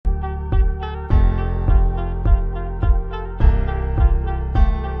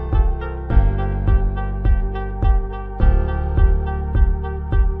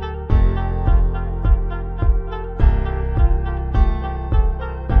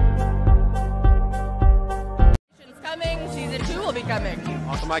week I make.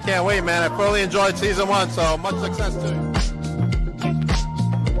 Awesome. I can't wait, man. I thoroughly enjoyed season 1, so much success to you.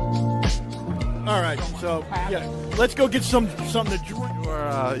 All right, so yeah, let's go get something to drink.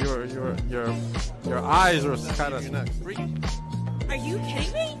 Your eyes are kind of next. Are you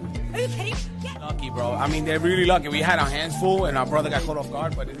kidding me? Are you kidding me? Yeah. Lucky, bro. I mean, they're really lucky. We had our hands full, and our brother got caught off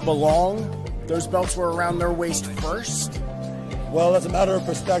guard, but it belong. Those belts were around their waist first. Well, as a matter of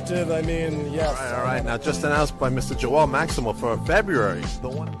perspective, I mean, yes. All right. Now, just announced by Mr. Joel Maximo for February, the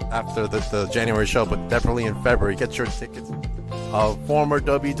one after the January show, but definitely in February. Get your tickets. Former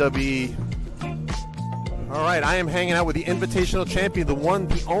WWE. All right, I am hanging out with the Invitational Champion, the one,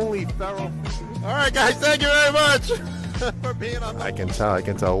 the only Pharaoh. All right, guys, thank you very much for being on. I can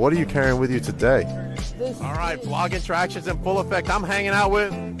tell. What are you carrying with you today? All right, vlog interactions in full effect. I'm hanging out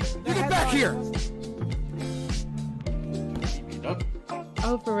with. You get back here.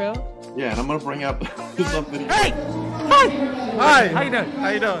 Oh, for real? Yeah, and I'm gonna bring up something. Hey! Hi! Hi! How you doing? How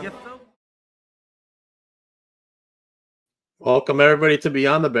you doing? Welcome everybody to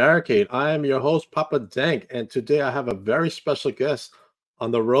Beyond the Barricade. I am your host, Papa Dank, and today I have a very special guest on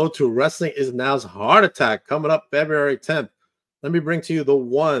the road to Wrestling Is Now's Heart Attack coming up February 10th. Let me bring to you the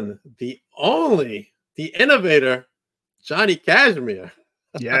one, the only, the innovator, Johnny Kashmere.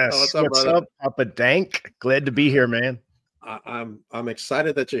 Yes. What's up, Papa Dank? Glad to be here, man. I'm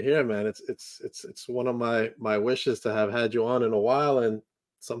excited that you're here, man. It's one of my wishes to have had you on in a while, and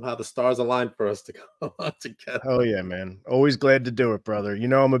somehow the stars aligned for us to come on together. Oh yeah, man. Always glad to do it, brother. You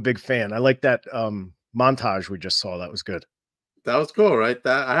know I'm a big fan. I like that montage we just saw. That was good. That was cool, right?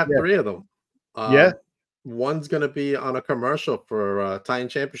 I have 3 of them. Yeah. One's gonna be on a commercial for Titan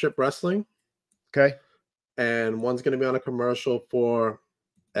Championship Wrestling. Okay. And one's gonna be on a commercial for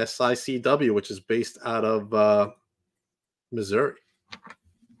SICW, which is based out of Missouri.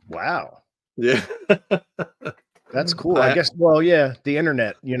 Wow. Yeah. That's cool. I guess, well, yeah, the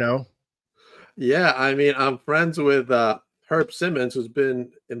internet, you know. Yeah, I mean, I'm friends with Herb Simmons, who's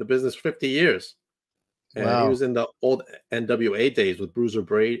been in the business 50 years. And he was in the old NWA days with Bruiser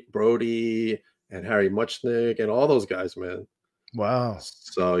Brody and Harry Muchnick and all those guys, man. Wow.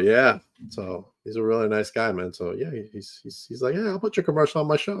 So, yeah. So, he's a really nice guy, man. So, yeah, he's like, yeah, I'll put your commercial on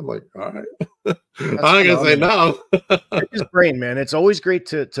my show. I'm like, all right. I'm not going to say no. Pick his brain, man. It's always great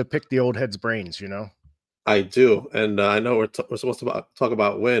to pick the old head's brains, you know. I do, and I know we're supposed to talk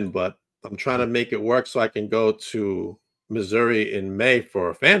about Win, but I'm trying to make it work so I can go to Missouri in May for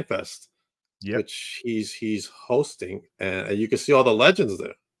a fan fest, which he's hosting, and you can see all the legends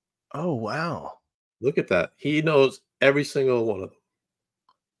there. Oh wow! Look at that. He knows every single one of them.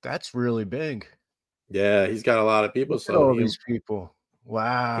 That's really big. Yeah, he's got a lot of people. So all these people.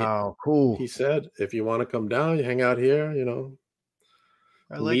 Wow, cool. He said, if you want to come down, you hang out here. You know,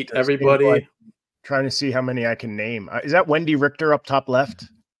 meet this. everybody. Trying to see how many I can name. Is that Wendy Richter up top left?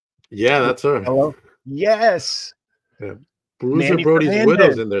 Yeah, that's her. Hello. Yes. Yeah. Bruiser Brody's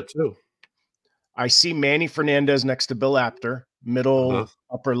widow's in there too. I see Manny Fernandez next to Bill Apter, middle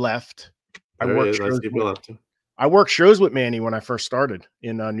upper left. I worked shows with Manny when I first started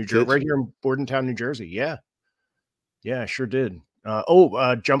in New Jersey, right here in Bordentown, New Jersey. Yeah. Yeah, I sure did.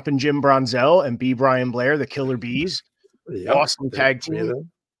 Jumpin' Jim Bronzell and B. Brian Blair, the Killer Bees. Yep. Awesome tag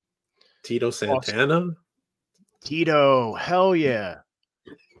team. Tito Santana. Awesome. Tito, hell yeah.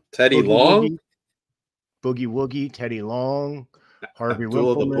 Teddy Boogie Long. Woogie, Boogie Woogie, Teddy Long, Harvey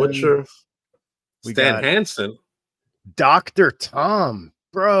Abdul the Wimpleman. Butcher. We Stan got Hansen. Dr. Tom,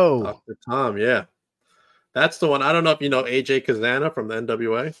 bro. Dr. Tom, yeah. That's the one. I don't know if you know AJ Kazana from the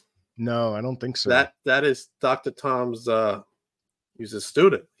NWA. No, I don't think so. That is Dr. Tom's he's a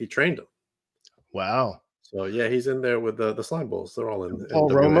student. He trained him. Wow. So yeah, he's in there with the Slime Bulls. They're all in. Paul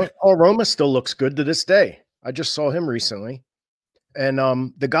Roma. Paul Roma still looks good to this day. I just saw him recently. And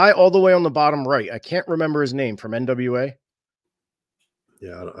the guy all the way on the bottom right, I can't remember his name, from NWA.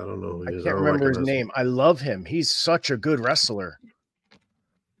 Yeah, I don't know who he is. I can't remember his name. I love him. He's such a good wrestler.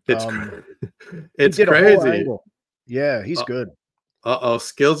 It's crazy. Yeah, he's good.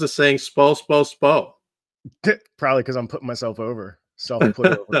 Skills is saying spo. Probably because I'm putting myself over.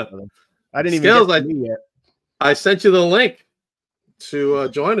 Self-put over. I didn't even Skills, get to me yet. I sent you the link to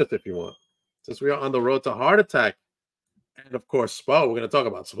join us if you want. Since we are on the road to Heart Attack. And of course, Spo. We're going to talk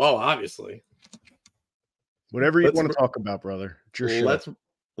about Spo, obviously. Whatever you want to talk about, brother. It's your show.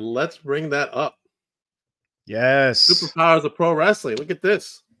 Let's bring that up. Yes. Superpowers of Pro Wrestling. Look at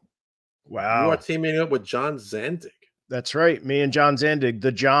this. Wow. You are teaming up with John Zandig. That's right. Me and John Zandig,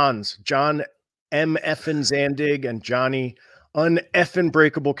 the Johns. John M. Effin Zandig and Johnny Uneffin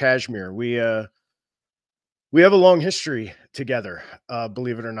Breakable Kashmere. We have a long history together,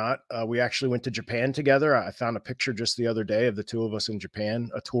 believe it or not. We actually went to Japan together. I found a picture just the other day of the two of us in Japan,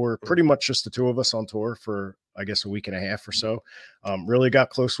 a tour, pretty much just the two of us on tour for, I guess, a week and a half or so. Really got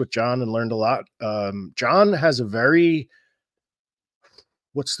close with John and learned a lot. John has a very,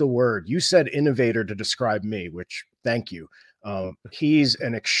 what's the word? You said innovator to describe me, which thank you. He's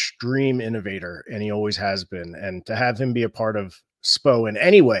an extreme innovator, and he always has been. And to have him be a part of SPO in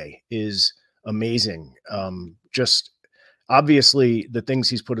any way is amazing. Just obviously the things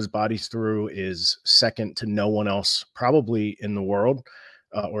he's put his body through is second to no one else probably in the world,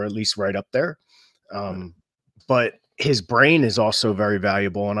 or at least right up there. But his brain is also very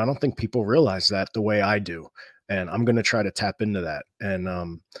valuable, and I don't think people realize that the way I do. And I'm going to try to tap into that. And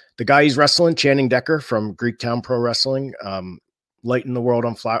the guy he's wrestling, Channing Decker from Greektown Pro Wrestling, lighting the world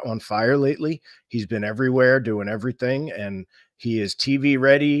on fire lately. He's been everywhere doing everything, and he is TV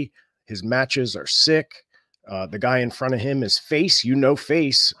ready. His matches are sick. The guy in front of him is Face.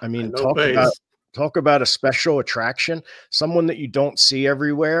 Face. I mean, talk about a special attraction, someone that you don't see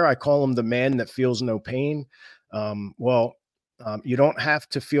everywhere. I call him the man that feels no pain. You don't have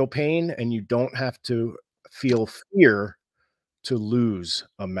to feel pain, and you don't have to feel fear to lose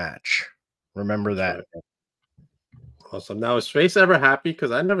a match. Remember that. Right. Awesome. Now, is Face ever happy?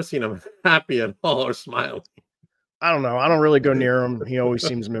 Because I've never seen him happy at all or smiling. I don't know. I don't really go near him. He always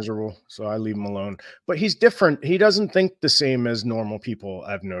seems miserable, so I leave him alone. But he's different. He doesn't think the same as normal people,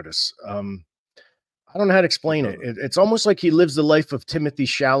 I've noticed. I don't know how to explain it. It's almost like he lives the life of Timothy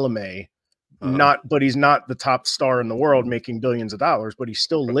Chalamet. But he's not the top star in the world making billions of dollars, but he's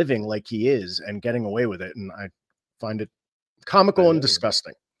still living like he is and getting away with it. And I find it comical and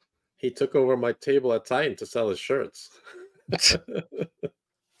disgusting. He took over my table at Titan to sell his shirts. That's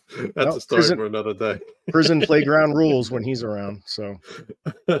a story for another day. Prison playground rules when he's around. So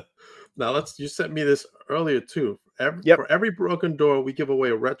now you sent me this earlier too. For every broken door, we give away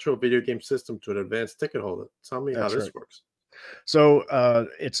a retro video game system to an advanced ticket holder. Tell me how this works. So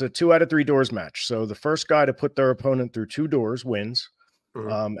it's a 2 out of 3 doors match. So the first guy to put their opponent through 2 doors wins.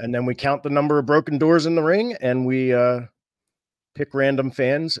 And then we count the number of broken doors in the ring, and we pick random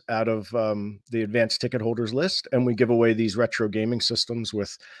fans out of the advanced ticket holders list. And we give away these retro gaming systems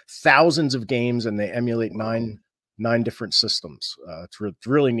with thousands of games, and they emulate nine different systems. It's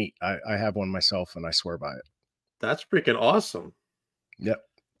really neat. I have one myself, and I swear by it. That's freaking awesome. Yep.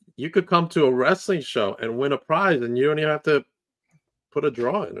 You could come to a wrestling show and win a prize, and you don't even have to put a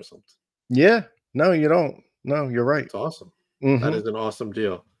draw in or something. Yeah. No, you don't. No, you're right. It's awesome. That is an awesome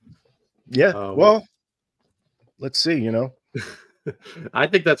deal. Yeah. Well, let's see, I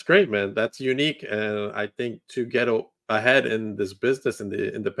think that's great, man. That's unique. And I think to get ahead in this business, in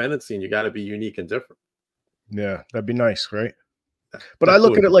the independent scene, you got to be unique and different. Yeah, that'd be nice, right? But I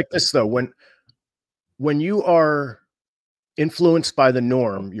look at it like this, though. When you are influenced by the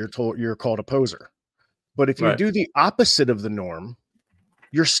norm, you're called a poser. But if you do the opposite of the norm,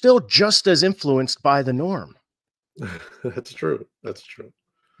 you're still just as influenced by the norm. That's true. That's true.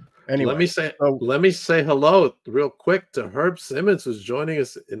 Anyway, let me say hello real quick to Herb Simmons, who's joining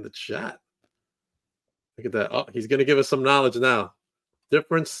us in the chat. Look at that. Oh, he's going to give us some knowledge now.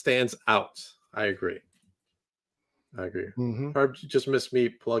 Difference stands out. I agree. Herb, you just missed me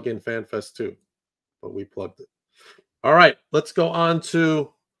plug in FanFest too, but we plugged it. All right, let's go on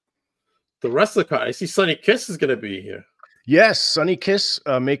to the rest of the card. I see Sonny Kiss is going to be here. Yes, Sonny Kiss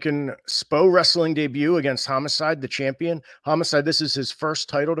making SPO wrestling debut against Homicide, the champion. Homicide, this is his first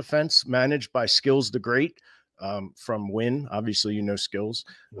title defense, managed by Skills the Great from Win. Obviously, Skills.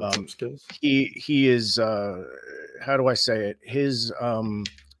 Skills. He is, how do I say it? His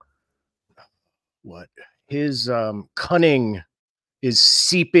cunning is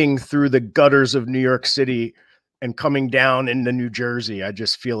seeping through the gutters of New York City and coming down into New Jersey. I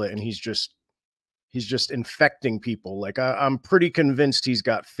just feel it, and he's just infecting people. Like I'm pretty convinced he's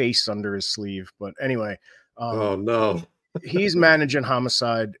got Face under his sleeve. But anyway, oh no, he's managing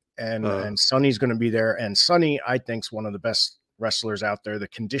Homicide, and Sonny's going to be there. And Sonny, I think, is one of the best wrestlers out there. The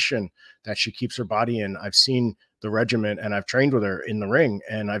condition that she keeps her body in. I've seen the regiment, and I've trained with her in the ring,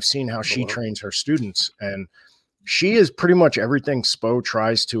 and I've seen how she trains her students, and she is pretty much everything SPO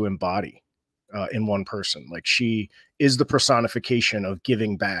tries to embody in one person. Like, she is the personification of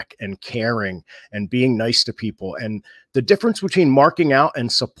giving back and caring and being nice to people. And the difference between marking out and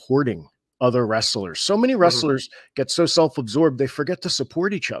supporting other wrestlers. So many wrestlers get so self-absorbed, they forget to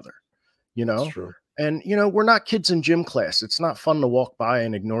support each other, That's true. And, we're not kids in gym class. It's not fun to walk by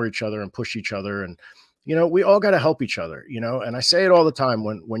and ignore each other and push each other. And, we all got to help each other, and I say it all the time.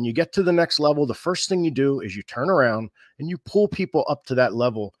 When you get to the next level, the first thing you do is you turn around and you pull people up to that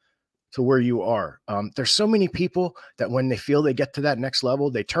level to where you are. There's so many people that when they feel they get to that next level,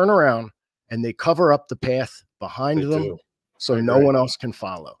 they turn around and they cover up the path behind them so no one else can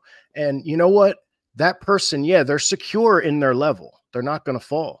follow. And you know what? That person, yeah, they're secure in their level. They're not going to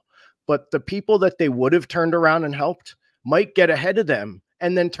fall. But the people that they would have turned around and helped might get ahead of them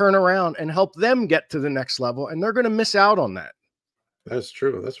and then turn around and help them get to the next level. And they're going to miss out on that. That's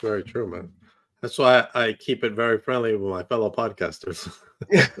true. That's very true, man. That's why I keep it very friendly with my fellow podcasters.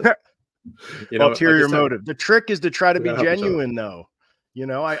 You know, ulterior motive. The trick is to try to be genuine, though. You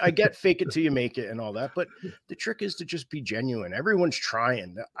know, I get fake it till you make it and all that, but the trick is to just be genuine. Everyone's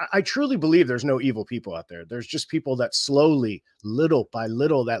trying. I truly believe there's no evil people out there. There's just people that slowly, little by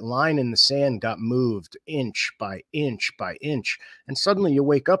little, that line in the sand got moved inch by inch by inch. And suddenly you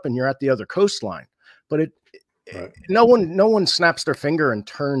wake up and you're at the other coastline. But no one snaps their finger and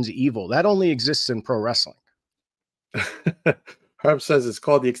turns evil. That only exists in pro wrestling. Herb says it's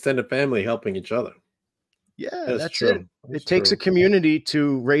called the extended family helping each other. Yeah, that's true. It takes a community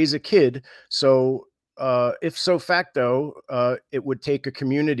to raise a kid. So if so facto, it would take a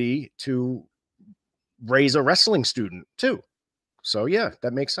community to raise a wrestling student too. So yeah,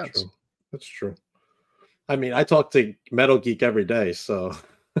 that makes sense. True. That's true. I mean, I talk to Metal Geek every day, so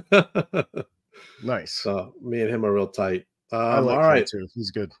nice. So me and him are real tight. I like him too. He's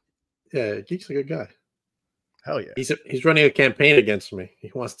good. Yeah, Geek's a good guy. Hell yeah. He's running a campaign against me.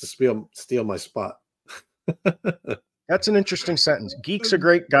 He wants to steal my spot. That's an interesting sentence. Geek's a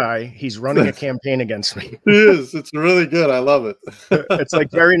great guy. He's running a campaign against me. He is. It's really good. I love it. It's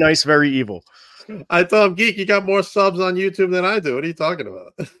like very nice, very evil. I told him, Geek, you got more subs on YouTube than I do. What are you talking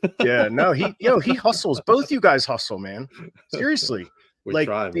about? Yeah, no, he hustles. Both you guys hustle, man. Seriously.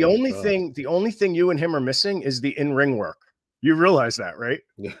 The only thing you and him are missing is the in-ring work. You realize that, right?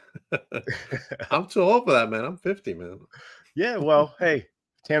 I'm too old for that, man. I'm 50, man. Yeah, well, hey,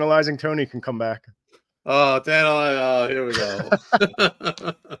 Tantalizing Tony can come back. Oh, here we go.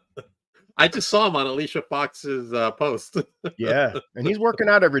 I just saw him on Alicia Fox's post. Yeah, and he's working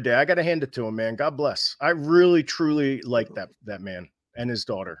out every day. I got to hand it to him, man. God bless. I really, truly like that man and his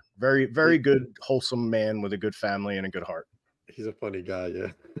daughter. Very, very good, wholesome man with a good family and a good heart. He's a funny guy,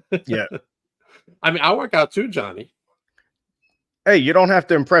 yeah. Yeah. I mean, I work out too, Johnny. Hey, you don't have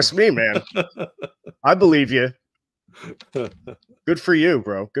to impress me, man. I believe you. Good for you,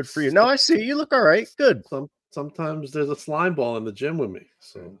 bro. Good for you. No, I see. You look all right. Good. Sometimes there's a slime ball in the gym with me.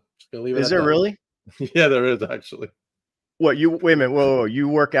 So just gonna leave it. Is there really? Yeah, there is actually. What, wait a minute. Whoa, you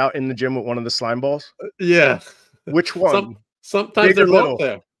work out in the gym with one of the slime balls? Yeah. Which one? Sometimes Big they're both little?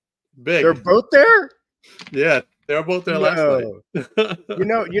 there. Big. They're both there? Yeah, they were both there last night.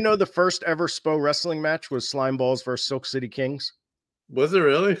 you know the first ever SPO wrestling match was Slime Balls versus Silk City Kings. Was it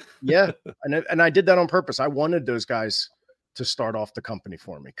really? Yeah, and I did that on purpose. I wanted those guys to start off the company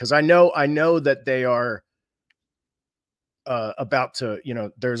for me because I know that they are about to,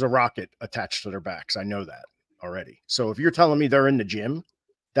 there's a rocket attached to their backs. I know that already. So if you're telling me they're in the gym,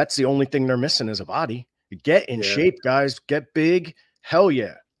 that's the only thing they're missing is a body. Get in shape, guys. Get big. Hell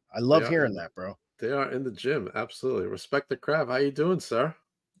yeah. I love hearing that, bro. They are in the gym. Absolutely. Respect the craft. How you doing, sir?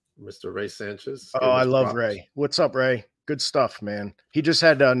 Mr. Ray Sanchez. Oh, I love Ray. What's up, Ray? Good stuff, man. He just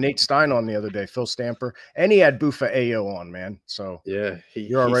had Nate Stein on the other day, Phil Stamper, and he had Bufa Ayo on, man. So yeah,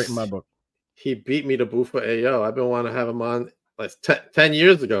 you're all right in my book. He beat me to Bufa Ayo. I've been wanting to have him on like 10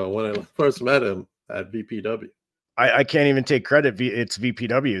 years ago when I first met him at VPW. I can't even take credit. It's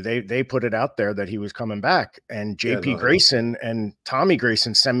VPW. They put it out there that he was coming back, and JP Grayson and Tommy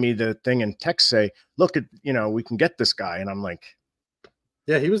Grayson send me the thing and text say, "Look at we can get this guy," and I'm like,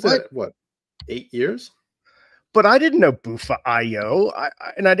 "Yeah, he was there what 8 years." But I didn't know Bufa Ayo,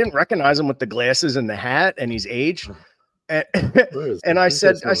 and I didn't recognize him with the glasses and the hat, and he's aged. And I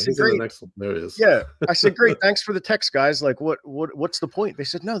said, great. There he is. Yeah, I said, great. Thanks for the text, guys. Like, what's the point? They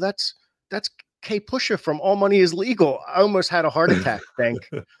said, no, that's K Pusha from All Money Is Legal. I almost had a heart attack.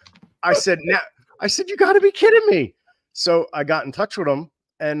 I said, you got to be kidding me. So I got in touch with him,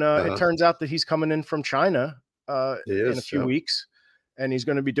 and it turns out that he's coming in from China in a few weeks, and he's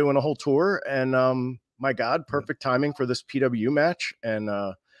going to be doing a whole tour. And my God, perfect timing for this PW match. And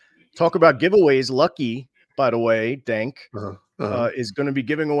talk about giveaways. Lucky, by the way, Dank, is going to be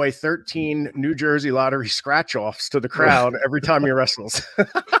giving away 13 New Jersey Lottery scratch-offs to the crowd every time he wrestles.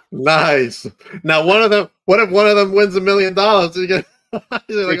 Nice. Now, what if one of them wins $1 million? You get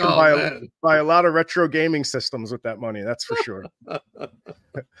they can buy a lot of retro gaming systems with that money. That's for sure.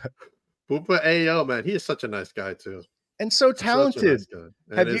 Bupa Ayo, man, he is such a nice guy too, and so talented.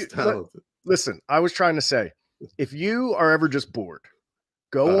 Talented. Listen, I was trying to say, if you are ever just bored,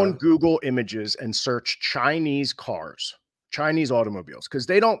 go on Google Images and search Chinese cars. Chinese automobiles, because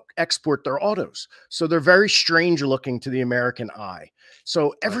they don't export their autos. So they're very strange looking to the American eye.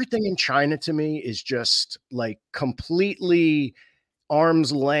 So everything in China to me is just like completely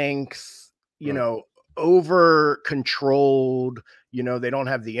arm's length, over controlled. They don't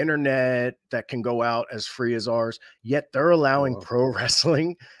have the internet that can go out as free as ours, yet they're allowing pro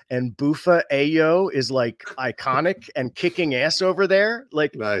wrestling, and Bufa Ayo is like iconic and kicking ass over there.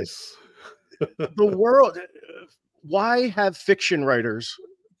 Like, nice. The world, why have fiction writers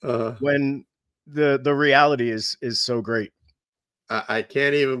when the reality is so great? I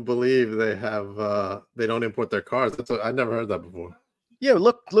can't even believe they have they don't import their cars. I never heard that before. Yeah,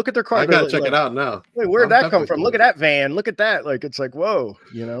 look at their car. I gotta check it out now. Wait, where'd that come from? Look at that van. Look at that. Like, it's like, whoa,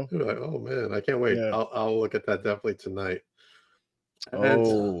 Like, oh man, I can't wait. Yeah. I'll look at that definitely tonight.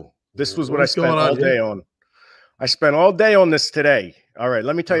 This was what I spent all day on. I spent all day on this today. All right,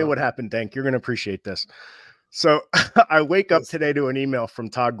 let me tell you what happened, Dank. You're gonna appreciate this. So I wake up today to an email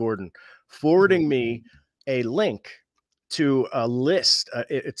from Todd Gordon forwarding me a link to a list.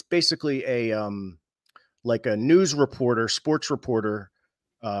 It's basically a like a news reporter, sports reporter,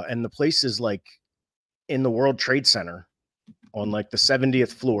 and the place is like in the World Trade Center on like the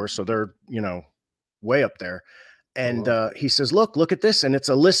 70th floor. So they're, way up there. And he says, look at this. And it's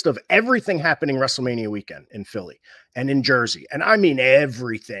a list of everything happening WrestleMania weekend in Philly and in Jersey. And I mean,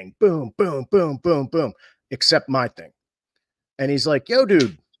 everything. Boom, boom, boom, boom, boom, except my thing. And he's like, yo,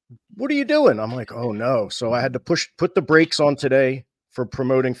 dude, what are you doing? I'm like, oh no. So I had to put the brakes on today for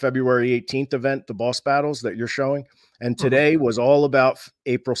promoting February 18th event, the Boss Battles that you're showing. And today was all about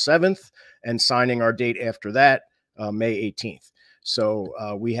April 7th and signing our date after that, May 18th.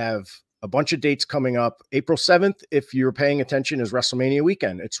 So we have a bunch of dates coming up. April 7th, if you're paying attention, is WrestleMania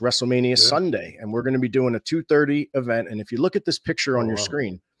weekend. It's WrestleMania Sunday, and we're going to be doing a 2:30 event. And if you look at this picture on your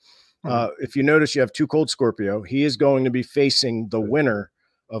screen, if you notice, you have Too Cold Scorpio. He is going to be facing the winner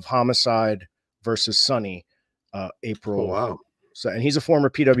of Homicide versus Sunny, April. Oh, wow. So, and he's a former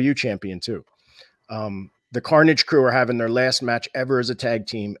PW champion too. The Carnage Crew are having their last match ever as a tag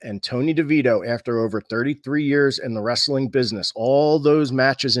team, and Tony DeVito, after over 33 years in the wrestling business, all those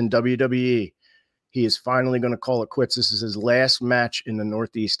matches in WWE, he is finally going to call it quits. This is his last match in the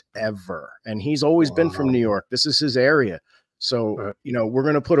Northeast ever, and he's always been from New York. This is his area. So, we're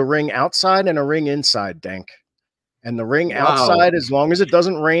going to put a ring outside and a ring inside, Dank. And the ring outside, as long as it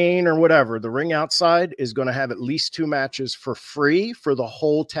doesn't rain or whatever, the ring outside is going to have at least 2 matches for free for the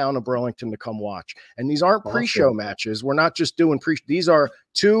whole town of Burlington to come watch. And these aren't pre-show matches. We're not just doing these are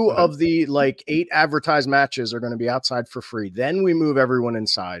 2 of the 8 advertised matches are going to be outside for free. Then we move everyone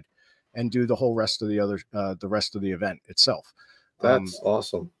inside and do the whole rest of the rest of the event itself. That's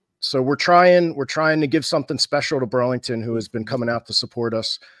awesome. So we're trying to give something special to Burlington, who has been coming out to support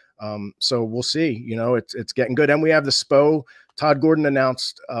us. So we'll see, it's getting good. And we have the SPO. Todd Gordon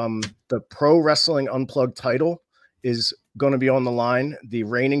announced the Pro Wrestling Unplugged title is going to be on the line. The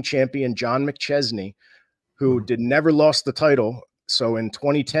reigning champion, John McChesney, who never lost the title. So in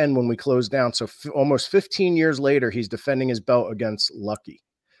 2010, when we closed down, so almost 15 years later, he's defending his belt against Lucky,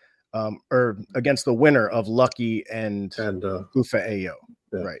 or against the winner of Lucky and Bufa Ayo.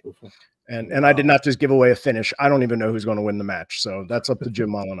 Right. And I did not just give away a finish. I don't even know who's going to win the match. So that's up to Jim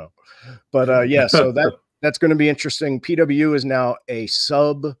Molyneux. But so that's going to be interesting. PW is now a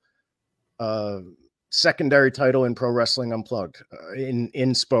secondary title in Pro Wrestling Unplugged, in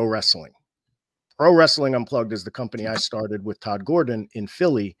SPO Wrestling. Pro Wrestling Unplugged is the company I started with Todd Gordon in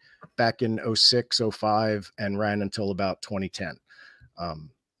Philly back in 06, 05, and ran until about 2010.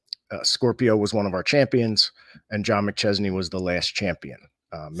 Scorpio was one of our champions, and John McChesney was the last champion.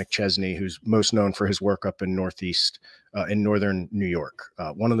 McChesney, who's most known for his work up in in northern New York,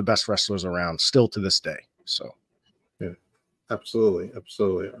 one of the best wrestlers around still to this day. So, yeah, absolutely.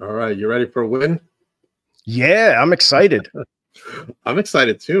 All right, you ready for a win? Yeah, I'm excited. I'm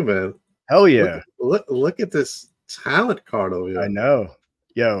excited too, man. Hell yeah! Look at this talent card over here. I know.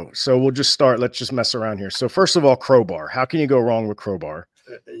 Yo, so we'll just start. Let's just mess around here. So first of all, Crowbar. How can you go wrong with Crowbar?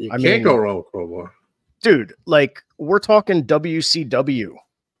 You can't go wrong with Crowbar. Dude, we're talking WCW.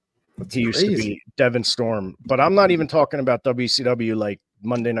 He used to be Devin Storm, but I'm not even talking about WCW like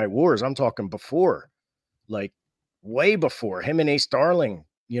Monday Night Wars. I'm talking before, way before. Him and Ace Darling,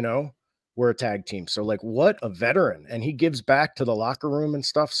 were a tag team. So what a veteran. And he gives back to the locker room and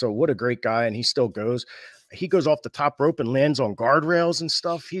stuff. So what a great guy. And he still goes. He goes off the top rope and lands on guardrails and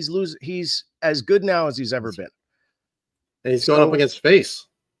stuff. He's as good now as he's ever been. And he's going up against Face.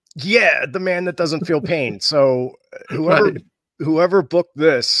 Yeah, the man that doesn't feel pain. So whoever booked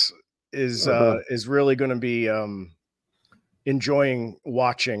this is really going to be enjoying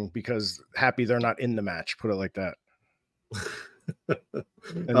watching, because happy they're not in the match. Put it like that.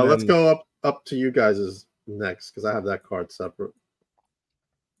 Let's go up to you guys' next because I have that card separate.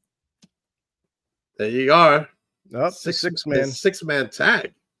 There you are. Up six-man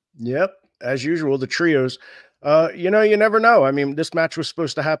tag. Yep, as usual, the trios. You never know. I mean, this match was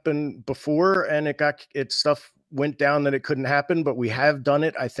supposed to happen before, and stuff went down that it couldn't happen. But we have done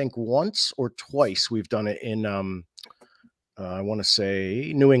it, I think, once or twice. We've done it in, I want to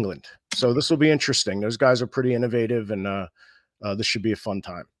say, New England. So this will be interesting. Those guys are pretty innovative, and this should be a fun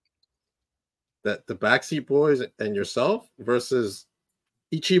time. That the Backseat Boys and yourself versus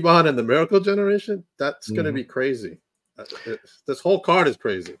Ichiban and the Miracle Generation. That's going to be crazy. This whole card is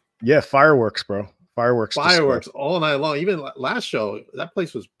crazy. Yeah, fireworks, bro. Fireworks all night long. Even last show, that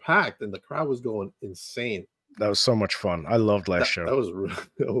place was packed and the crowd was going insane. That was so much fun. I loved last show.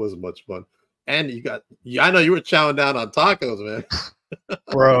 That was much fun. And I know you were chowing down on tacos, man.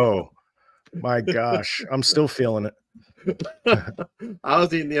 Bro, my gosh, I'm still feeling it. I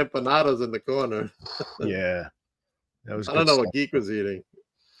was eating the empanadas in the corner. Yeah, that was. I don't know what Geek was eating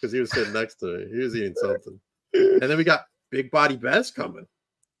because he was sitting next to me. He was eating something. And then we got Big Body Bez coming.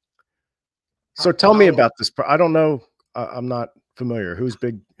 So tell me about this. I don't know. I'm not familiar. Who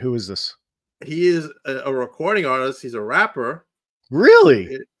is this? He is a recording artist. He's a rapper.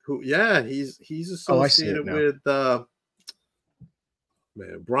 Really? He's associated with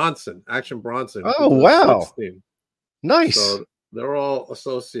Action Bronson. Oh, wow. Nice. So they're all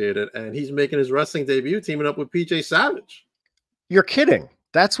associated, and he's making his wrestling debut teaming up with PJ Savage. You're kidding.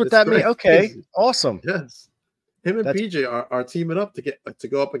 That's what that means. Okay. Awesome. Yes. Him and PJ are teaming up to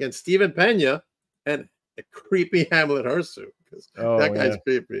go up against Steven Pena and a creepy Hamlet Hersu. That guy's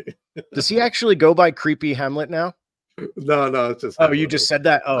creepy. Does he actually go by Creepy Hamlet now? No, it's just. You just said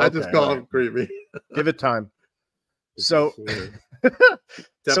that. Oh, I just call him creepy. Give it time. So,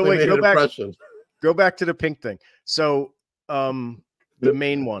 so wait, go back to the pink thing. So, the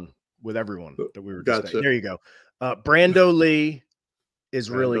main one with everyone that we were just saying. There you go. Brando Lee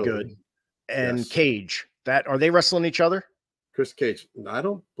is really good, and Cage. Are they wrestling each other? Chris Cage. I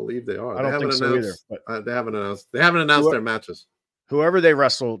don't believe they are. I don't think so either. But they haven't announced. They haven't announced their matches. Whoever they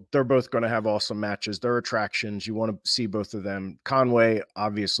wrestle, they're both going to have awesome matches. They're attractions. You want to see both of them. Conway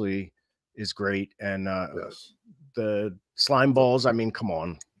obviously is great, and the slime balls. I mean, come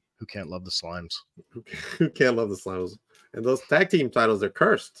on, who can't love the slimes? Who can't love the slimes? And those tag team titles, they're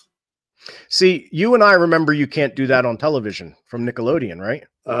cursed. See, you and I remember you can't do that on television from Nickelodeon, right?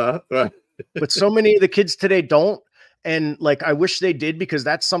 Right. But so many of the kids today don't. And like, I wish they did, because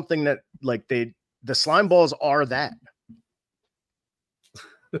that's something that like the slime balls are that.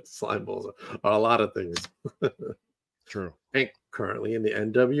 Slime balls are a lot of things. True. And currently in the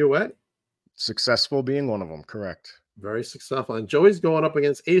NWA. Successful being one of them. Correct. Very successful. And Joey's going up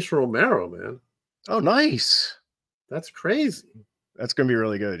against Ace Romero, man. Oh, nice. That's crazy. That's going to be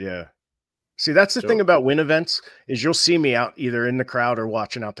really good. Yeah. See, that's the thing about win events is you'll see me out either in the crowd or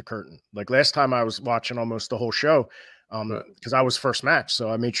watching out the curtain. Like last time I was watching almost the whole show because I was first match.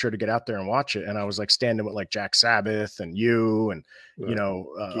 So I made sure to get out there and watch it. And I was like standing with like Jack Sabbath and you and,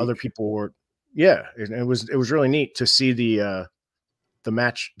 other people were. Yeah. It was really neat to see the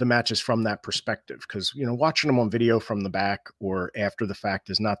matches from that perspective. Because, watching them on video from the back or after the fact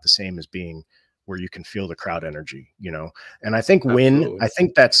is not the same as being where you can feel the crowd energy, and I think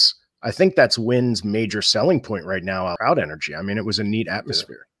I think that's Wynn's major selling point right now. Crowd energy. I mean, it was a neat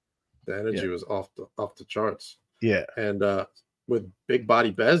atmosphere. The energy was off the charts. Yeah. And with Big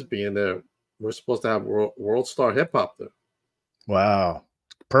Body Bez being there, we're supposed to have World Star Hip Hop there. Wow.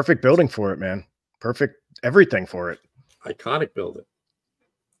 Perfect building for it, man. Perfect everything for it. Iconic building.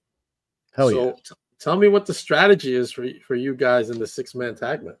 Hell yeah. Tell me what the strategy is for you guys in the 6-man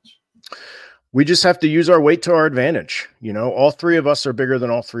tag match. We just have to use our weight to our advantage. All three of us are bigger than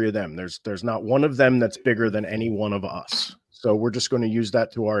all three of them. There's not one of them that's bigger than any one of us. So we're just going to use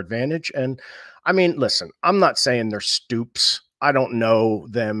that to our advantage. And I mean, listen, I'm not saying they're stoops. I don't know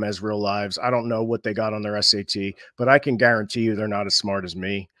them as real lives. I don't know what they got on their SAT, but I can guarantee you they're not as smart as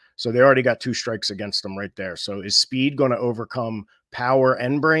me. So they already got 2 strikes against them right there. So is speed going to overcome power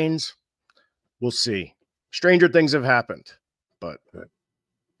and brains? We'll see. Stranger things have happened, but.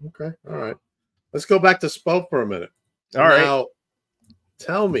 Okay. All right. Let's go back to Spo for a minute. All right. Now,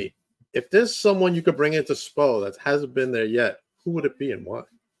 tell me, if there's someone you could bring into Spo that hasn't been there yet, who would it be and why?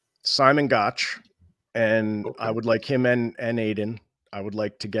 Simon Gotch. And I would like him and Aiden. I would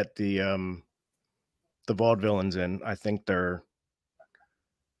like to get the vaudevillains in. I think they're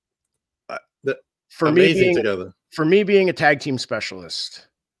for me being a tag team specialist,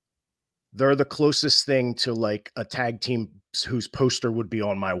 they're the closest thing to like a tag team whose poster would be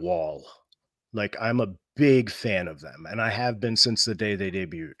on my wall. Like I'm a big fan of them, and I have been since the day they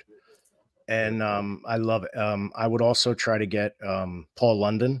debuted. And I love it. I would also try to get Paul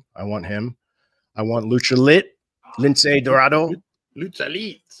London. I want him. I want Lucha Lit, Lince Dorado. Lucha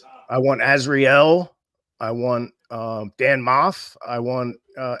Lit. I want Azriel. I want Dan Moff. I want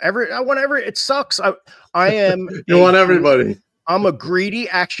every. It sucks. I am. You want everybody. I'm a greedy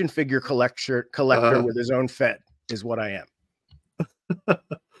action figure collector with his own Fed. Is what I am.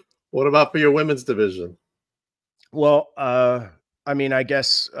 What about for your women's division? Well, I mean, I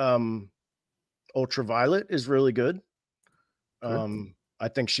guess Ultraviolet is really good. I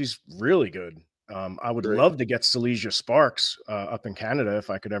think she's really good. I would love to get Silesia Sparks up in Canada if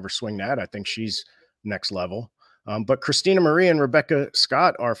I could ever swing that. I think she's next level. But Christina Marie and Rebecca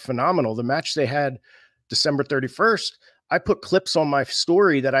Scott are phenomenal. The match they had December 31st, I put clips on my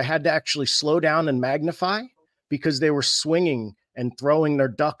story that I had to actually slow down and magnify because they were swinging and throwing their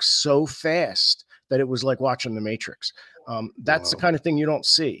ducks so fast that it was like watching The Matrix. That's the kind of thing you don't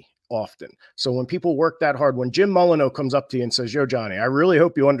see often. So when people work that hard, when Jim Molyneux comes up to you and says, "Yo, Johnny, I really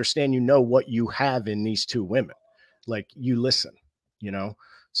hope you understand, you know what you have in these two women." Like, you listen, you know?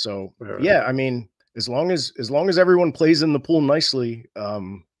 So yeah, I mean, as long as everyone plays in the pool nicely,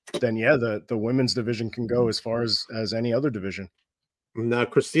 then yeah, the women's division can go as far as any other division. Now,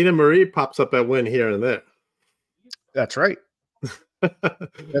 Christina Marie pops up at Win here and there. That's right.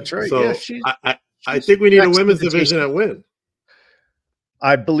 That's right. So yeah, I think we need a women's division at Win.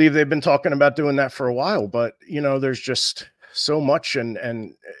 I believe they've been talking about doing that for a while, but you know, there's just so much,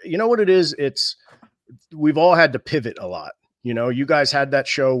 and you know what it is? We've all had to pivot a lot. You know, you guys had that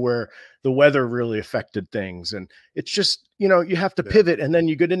show where the weather really affected things, and it's just, you know, you have to pivot, and then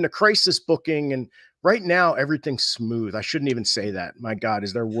you get into crisis booking, and right now everything's smooth. I shouldn't even say that. My God,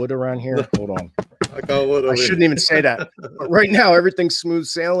 is there wood around here? Hold on. I shouldn't even say that. But right now everything's smooth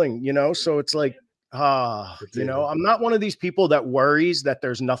sailing, you know? So it's like, you know, I'm not one of these people that worries that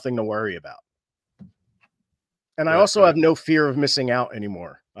there's nothing to worry about. And I also have no fear of missing out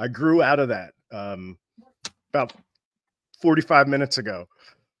anymore. I grew out of that about 45 minutes ago.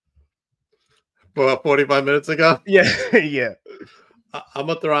 Well, 45 minutes ago? Yeah, yeah. I'm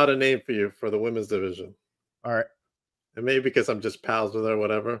going to throw out a name for you for the women's division. All right. And maybe because I'm just pals with her or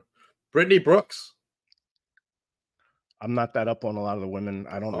whatever. Brittany Brooks. I'm not that up on a lot of the women.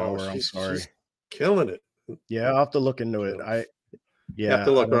 I don't know her. I'm sorry. She's killing it. Yeah, I'll have to look into it. You have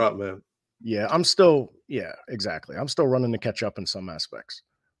to look her up, man. Yeah, exactly. I'm still running to catch up in some aspects.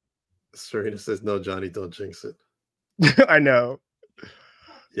 Serena says, "No, Johnny, don't jinx it." I know.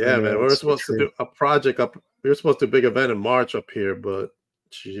 Yeah, man. We were supposed to do a project up. We were supposed to do a big event in March up here, but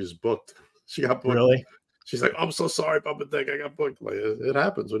she's booked. She got booked. Really? She's like, "I'm so sorry, Papa Dick. I got booked." Like, it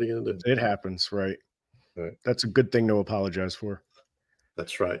happens. What are you gonna do? It happens, right? That's a good thing to apologize for.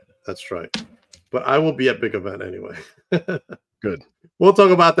 That's right. That's right. But I will be at big event anyway. Good. We'll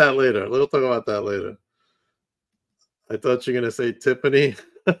talk about that later. I thought you were gonna say Tiffany.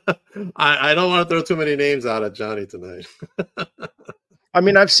 I don't want to throw too many names out at Johnny tonight. I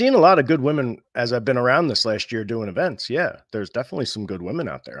mean, I've seen a lot of good women as I've been around this last year doing events. Yeah, there's definitely some good women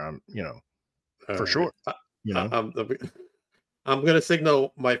out there. For sure. You know, I'm going to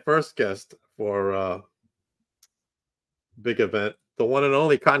signal my first guest for big event, the one and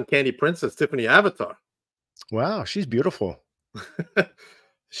only Cotton Candy Princess, Tiffany Avatar. Wow, she's beautiful.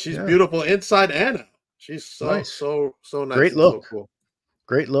 She's beautiful inside and out. She's so nice. So nice. Great look. So cool.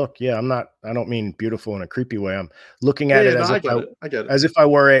 Great look. Yeah, I don't mean beautiful in a creepy way. I'm looking at it as if I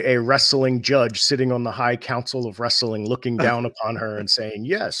were a wrestling judge sitting on the high council of wrestling, looking down upon her and saying,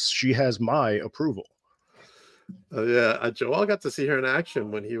 "Yes, she has my approval." Joel got to see her in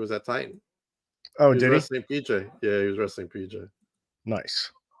action when he was at Titan. Oh, did he? Wrestling PJ. Yeah, he was wrestling PJ.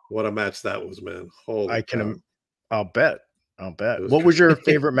 Nice. What a match that was, man. Holy cow. I'll bet. What was your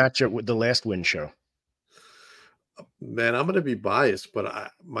favorite match at the last Win show? Man, I'm going to be biased,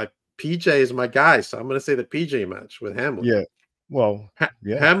 but my PJ is my guy, so I'm going to say the PJ match with Hamlet. Yeah. Well,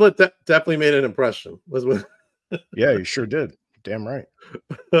 Hamlet definitely made an impression. Yeah, you sure did. Damn right.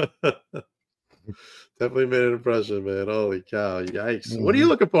 Definitely made an impression, man. Holy cow. Yikes. Mm-hmm. What are you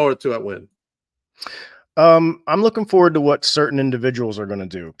looking forward to at Win? I'm looking forward to what certain individuals are going to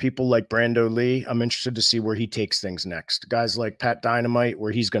do. People like Brando Lee, I'm interested to see where he takes things next. Guys like Pat Dynamite,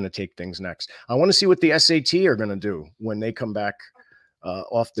 where he's going to take things next. I want to see what the SAT are going to do when they come back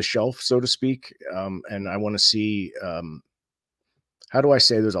off the shelf, so to speak. And I want to see, how do I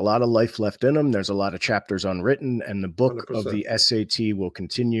say, there's a lot of life left in them. There's a lot of chapters unwritten, and the book 100%. Of the SAT will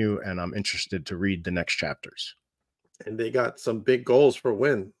continue, and I'm interested to read the next chapters. And they got some big goals for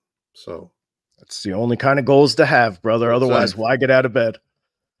Win, so... That's the only kind of goals to have, brother. Otherwise, why get out of bed?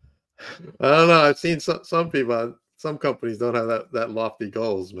 I don't know. I've seen some people, some companies don't have that lofty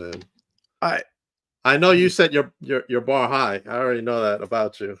goals, man. I know you set your bar high. I already know that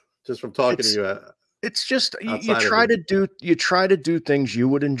about you just from talking to you. It's just you try to do things you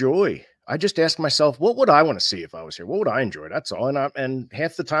would enjoy. I just ask myself, what would I want to see if I was here? What would I enjoy? That's all. And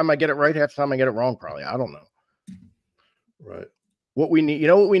half the time I get it right, half the time I get it wrong. Probably. I don't know. Right. What we need,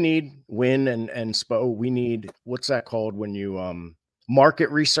 what we need, Win and Spo, we need, what's that called when you market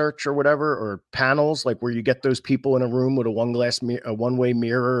research or whatever, or panels, like where you get those people in a room with a one-way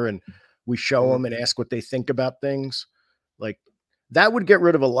mirror, and we show them and ask what they think about things. Like that would get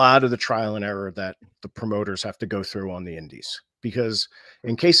rid of a lot of the trial and error that the promoters have to go through on the indies. Because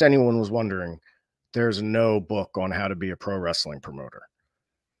in case anyone was wondering, there's no book on how to be a pro wrestling promoter,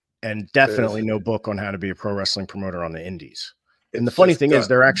 and definitely no book on how to be a pro wrestling promoter on the indies. And the funny thing is,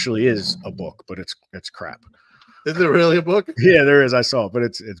 there actually is a book, but it's crap. Is there really a book? Yeah, there is. I saw it, but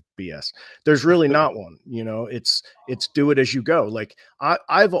it's BS. There's really not one. You know, it's do it as you go. Like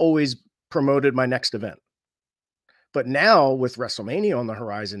I've always promoted my next event, but now with WrestleMania on the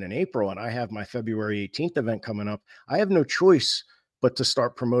horizon in April, and I have my February 18th event coming up, I have no choice but to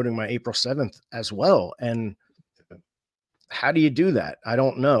start promoting my April 7th as well. And how do you do that? I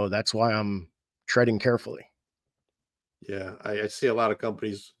don't know. That's why I'm treading carefully. Yeah, I see a lot of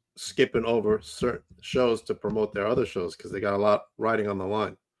companies skipping over certain shows to promote their other shows because they got a lot riding on the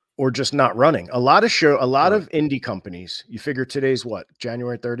line, or just not running. A lot of indie companies. You figure today's what,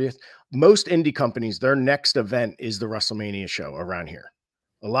 January 30th. Most indie companies, their next event is the WrestleMania show around here.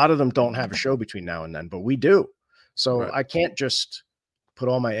 A lot of them don't have a show between now and then, but we do. So I can't just put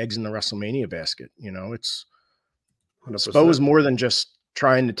all my eggs in the WrestleMania basket. You know, it's 100%. Spo is more than just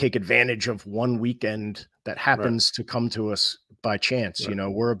trying to take advantage of one weekend that happens to come to us by chance. You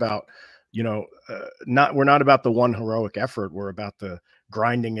know, we're about, we're not about the one heroic effort. We're about the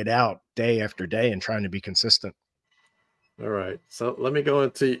grinding it out day after day and trying to be consistent. All right. So let me go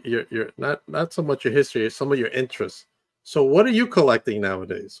into your not so much your history, some of your interests. So what are you collecting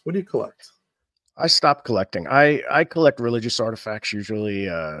nowadays? What do you collect? I stopped collecting. I collect religious artifacts, usually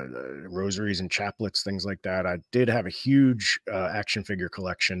rosaries and chaplets, things like that. I did have a huge action figure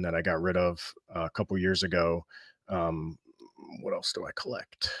collection that I got rid of a couple years ago. What else do I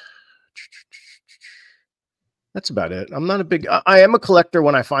collect? That's about it. I'm not a big, I am a collector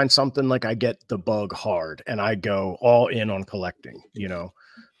when I find something, like I get the bug hard and I go all in on collecting,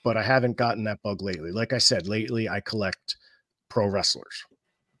 but I haven't gotten that bug lately. Like I said, lately I collect pro wrestlers.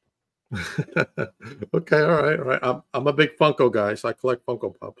 Okay, all right. I'm a big Funko guy, so I collect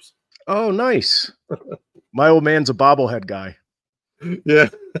Funko Pops. Oh, nice. My old man's a bobblehead guy. Yeah,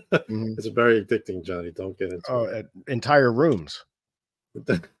 it's very addicting, Johnny. Don't get into it. Entire rooms.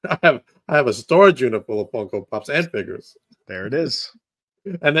 I have a storage unit full of Funko Pops and figures. There it is.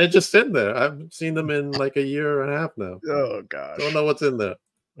 And they're just sitting there. I've seen them in like a year and a half now. Oh gosh, don't know what's in there.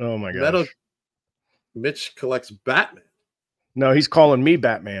 Oh my gosh. Mitch collects Batman. No, he's calling me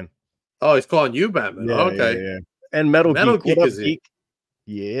Batman. Oh, he's calling you Batman. Yeah, okay. Yeah. And Metal Geek is Geek?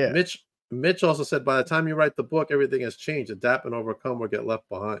 Yeah. Mitch also said by the time you write the book, everything has changed. Adapt and overcome or get left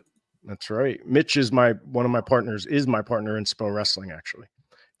behind. That's right. Mitch is one of my partners, is my partner in Spo Wrestling, actually.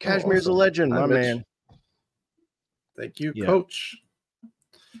 Kashmere's a legend, my man. Thank you, Coach.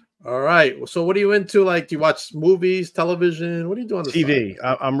 All right. So what are you into? Like, do you watch movies, television? What are you doing on the TV?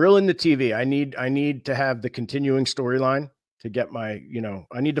 I'm real into TV. I need to have the continuing storyline to get my,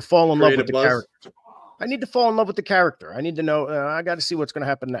 I need to fall in love with the character. I need to fall in love with the character. I need to know, I got to see what's going to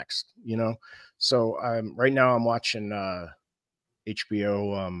happen next, So right now I'm watching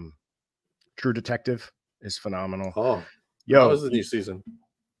HBO True Detective is phenomenal. Oh, how was the new season?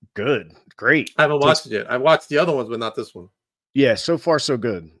 Good. Great. I haven't watched it yet. I watched the other ones, but not this one. Yeah, so far so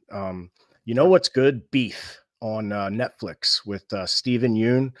good. You know what's good? Beef on Netflix with Stephen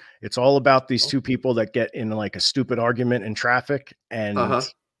Yoon. It's all about these two people that get in like a stupid argument in traffic, and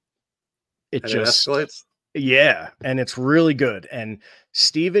it escalates. Yeah, and it's really good. And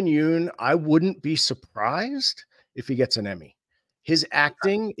Stephen Yoon, I wouldn't be surprised if he gets an Emmy. His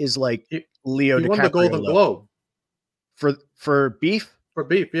acting is like Leo DiCaprio. He won the Golden Globe for Beef. For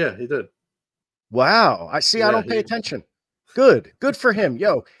Beef, yeah, he did. Wow, I see. Yeah, I don't pay attention. Good for him.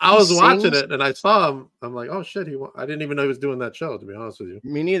 Yo, I was watching it and I saw him. I'm like, oh shit, I didn't even know he was doing that show, to be honest with you.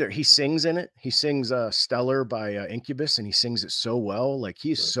 Me neither. He sings in it. He sings Stellar by Incubus, and he sings it so well. Like,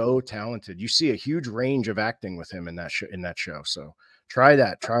 he's so talented. You see a huge range of acting with him in that show. So try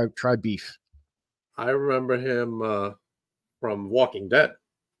that. Try Beef. I remember him from Walking Dead.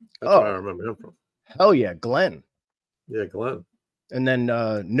 That's where I remember him from. Hell yeah, Glenn. Yeah, Glenn. And then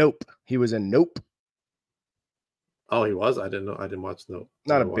Nope. He was in Nope. Oh, he was. I didn't know. I didn't watch. No,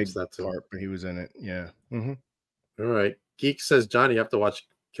 Not I a big watched that too. part, but he was in it. Yeah. Mm-hmm. All right. Geek says, Johnny, you have to watch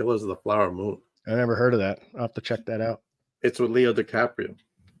Killers of the Flower Moon. I never heard of that. I'll have to check that out. It's with Leo DiCaprio.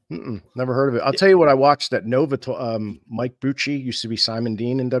 Never heard of it. I'll tell you what I watched that Nova. Mike Bucci used to be Simon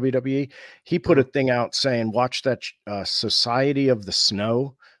Dean in WWE. He put a thing out saying, watch that Society of the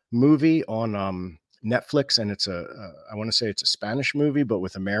Snow movie on Netflix. And it's I want to say it's a Spanish movie, but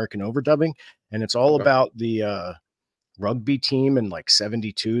with American overdubbing. And it's all about the rugby team in like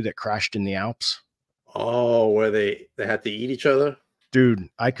 72 that crashed in the Alps. Oh, where they had to eat each other? Dude,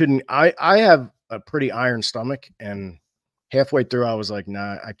 I have a pretty iron stomach, and halfway through I was like,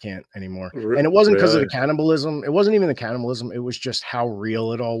 nah, I can't anymore. And it wasn't because of the cannibalism. It wasn't even the cannibalism. It was just how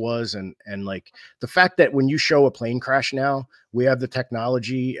real it all was. And like the fact that when you show a plane crash now, we have the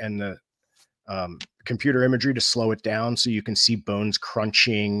technology and the computer imagery to slow it down so you can see bones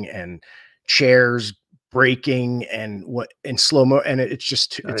crunching and chairs breaking and what in slow-mo, and it's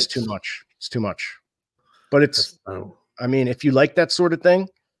just it's too much. It's too much. But it's I mean, if you like that sort of thing,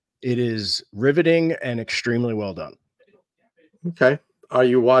 it is riveting and extremely well done. Okay. Are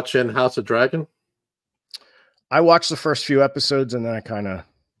you watching House of Dragon? I watched the first few episodes and then I kind of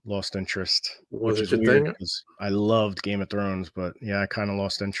lost interest. Was which it is your weird thing? because I loved Game of Thrones, but yeah, I kind of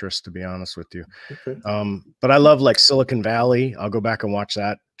lost interest, to be honest with you. Okay. But I love like Silicon Valley. I'll go back and watch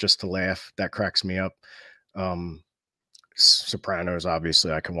that just to laugh. That cracks me up. Sopranos,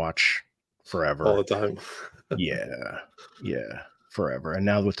 obviously, I can watch forever. All the time. yeah, forever. And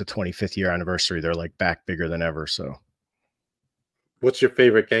now with the 25th year anniversary, they're like back bigger than ever. So, what's your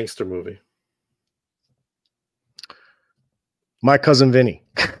favorite gangster movie? My Cousin Vinny.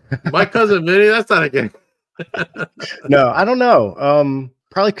 My Cousin Vinny. That's not a game. No, I don't know.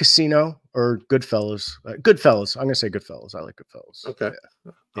 Probably Casino or Goodfellas. Goodfellas. I'm gonna say Goodfellas. I like Goodfellas. Okay.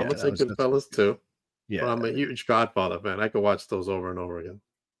 Yeah. I'm gonna say Goodfellas too. Yeah, but I'm a huge Godfather fan. I could watch those over and over again.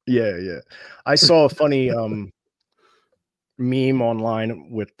 Yeah. I saw a funny meme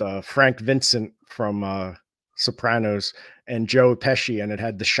online with Frank Vincent from Sopranos and Joe Pesci, and it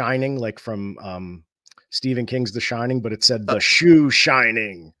had The Shining, like from Stephen King's The Shining, but it said The Shoe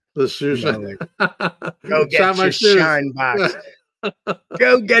Shining. The shoe shining. Like, go get your shine box.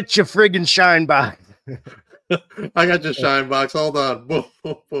 Go get your friggin' shine box. I got your shine box. Hold on. Boom,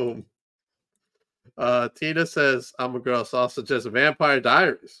 boom, boom. Tina says, I'm a girl. So I'll suggest Vampire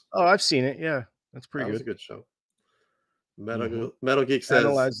Diaries. Oh, I've seen it. Yeah, that's pretty good. That was a good show. Metal Geek says,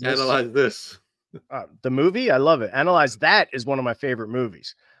 Analyze this. The movie, I love it. Analyze That is one of my favorite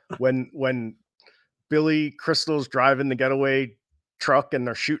movies. When Billy Crystal's driving the getaway truck and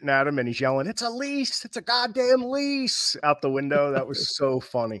they're shooting at him and he's yelling, "It's a lease! It's a goddamn lease!" out the window. That was so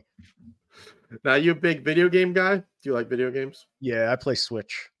funny. Now, you a big video game guy? Do you like video games? Yeah, I play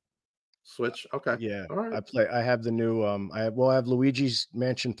Switch. Switch, okay. Yeah, all right. I have the new I have Luigi's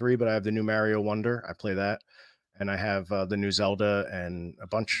Mansion 3, but I have the new Mario Wonder. I play that, and I have the new Zelda and I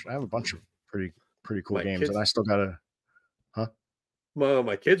have a bunch of pretty cool games, and I still gotta. Well,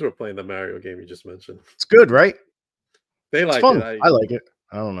 my kids were playing the Mario game you just mentioned. It's good, right? They like it. I like it.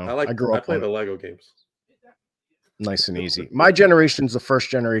 I don't know. I grew up. I play the Lego games. Nice and easy. My generation's the first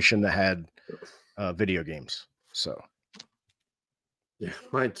generation that had video games. So. Yeah,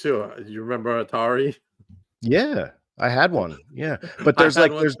 mine too. You remember Atari? Yeah, I had one. Yeah, but there's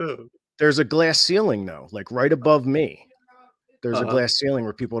there's a glass ceiling though, like right above me. There's a glass ceiling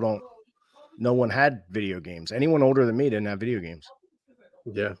where no one had video games. Anyone older than me didn't have video games.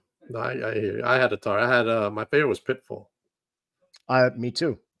 Yeah, I hear you. I had Atari. I had my favorite was Pitfall. Me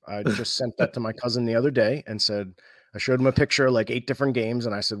too. I just sent that to my cousin the other day and said, I showed him a picture of like 8 different games,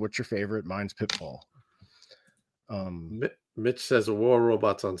 and I said, "What's your favorite?" Mine's Pitfall. Mitch says War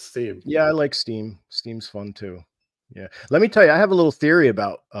Robots on Steam. Yeah, I like Steam. Steam's fun too. Yeah. Let me tell you, I have a little theory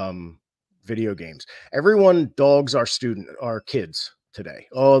about video games. Everyone dogs our kids today.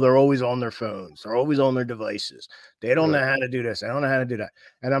 Oh, they're always on their phones. They're always on their devices. They don't know how to do this. They don't know how to do that.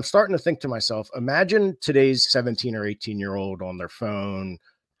 And I'm starting to think to myself, imagine today's 17 or 18-year-old on their phone,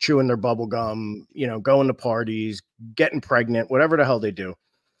 chewing their bubble gum, going to parties, getting pregnant, whatever the hell they do.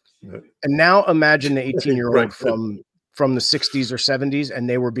 And now imagine the 18-year-old from the 60s or 70s, and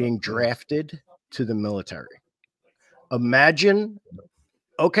they were being drafted to the military. Imagine,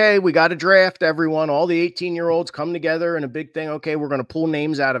 okay, we got to draft everyone. All the 18-year-olds come together in a big thing. Okay, we're going to pull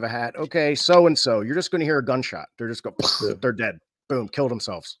names out of a hat. Okay, so-and-so. You're just going to hear a gunshot. They're just go, they're dead. Boom, killed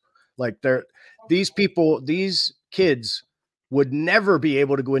themselves. Like these kids would never be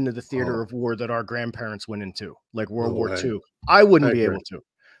able to go into the theater of war that our grandparents went into, like World War II. I wouldn't be able to.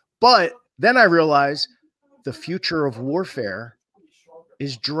 But then I realized the future of warfare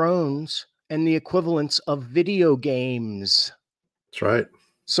is drones and the equivalents of video games. That's right.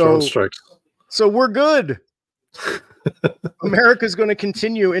 So, Drone strikes. So we're good. America's going to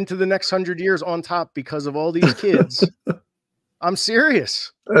continue into the next 100 years on top because of all these kids. I'm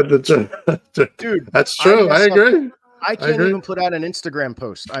serious. Dude, that's true. I agree. I can't even put out an Instagram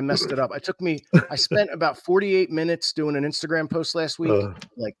post. I messed it up. I spent about 48 minutes doing an Instagram post last week.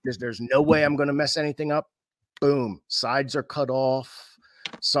 Like there's no way I'm going to mess anything up. Boom. Sides are cut off.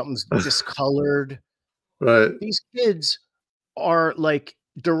 Something's discolored. Right. These kids are like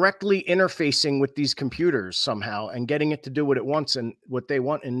directly interfacing with these computers somehow and getting it to do what it wants and what they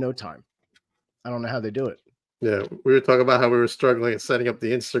want in no time. I don't know how they do it. Yeah, we were talking about how we were struggling at setting up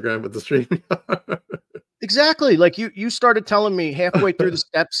the Instagram with the streaming. Exactly. Like you started telling me halfway through the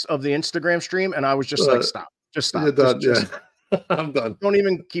steps of the Instagram stream, and I was just like, stop. Just stop. You're done. I'm done. Don't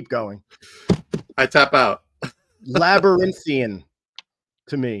even keep going. I tap out. Labyrinthian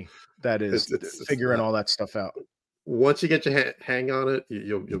to me, that is figuring all that stuff out. Once you get your hang on it,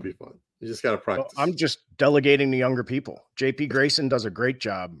 you'll be fine. You just got to practice. I'm just delegating to younger people. JP Grayson does a great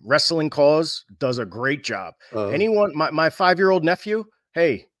job. Wrestling Cause does a great job. Anyone, my 5-year-old nephew,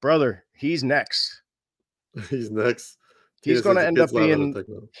 hey, brother, he's next. He's next. He's going to end up being,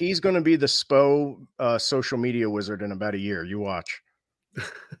 he's going to be the SPO social media wizard in about a year. You watch.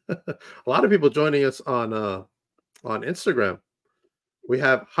 A lot of people joining us on Instagram. We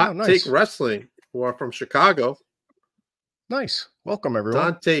have Hot Take Wrestling, who are from Chicago. Nice. Welcome, everyone.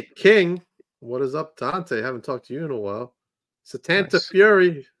 Dante King. What is up, Dante? Haven't talked to you in a while. Satanta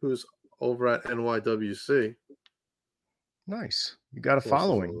Fury, who's over at NYWC. Nice. You got a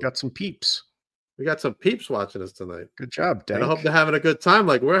following. Got some peeps. We got some peeps watching us tonight. Good job, Dank. And I hope they're having a good time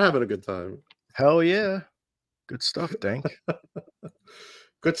like we're having a good time. Hell yeah. Good stuff, Dank.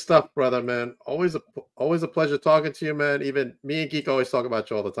 Good stuff, brother, man. Always a pleasure talking to you, man. Even me and Geek always talk about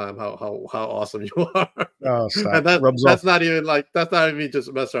you all the time. How awesome you are. Oh, stop. And that's not even me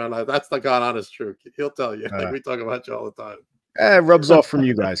just messing around. That's the God honest truth. He'll tell you. Like we talk about you all the time. It rubs off from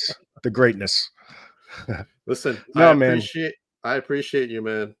you guys. The greatness. Listen, man. I appreciate you,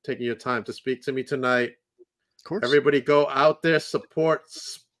 man, taking your time to speak to me tonight. Of course. Everybody go out there, support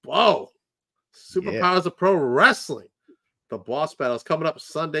SPO. Superpowers of Pro Wrestling. The Boss Battle is coming up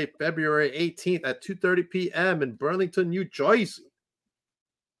Sunday, February 18th at 2:30 p.m. in Burlington, New Jersey.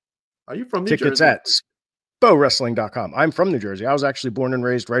 Are you from New Jersey? Tickets at SPOWrestling.com. I'm from New Jersey. I was actually born and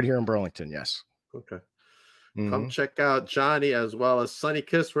raised right here in Burlington, yes. Okay. Come check out Johnny as well as Sunny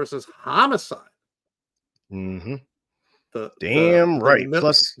Kiss versus Homicide. Mm-hmm.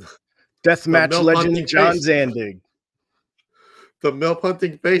 Plus deathmatch legend John Zandig. The MILF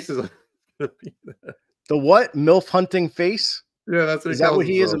hunting faces. The what? MILF hunting face? Yeah, that's what is that what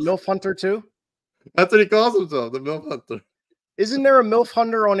he is, a MILF hunter too? That's what he calls himself, the MILF hunter. Isn't there a MILF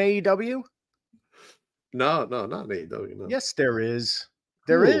hunter on AEW? No, not AEW. No. Yes, there is.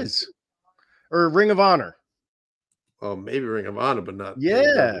 There is. Or Ring of Honor. Oh, maybe Ring of Honor, but not. Yeah,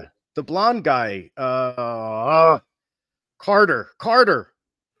 AEW. The blonde guy. Carter.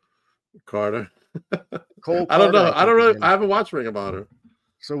 Cole I don't know. I haven't watched Ring of Honor.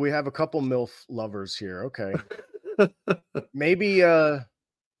 So we have a couple MILF lovers here. Okay. Maybe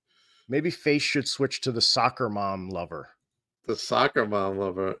Face should switch to the soccer mom lover. The soccer mom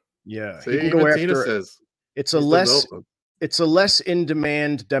lover. Yeah. See, he can go after it's a less in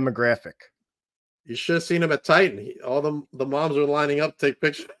demand demographic. You should have seen him at Titan. All the moms are lining up to take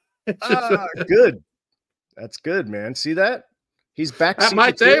pictures. Good. That's good, man. See that? He's backseat at my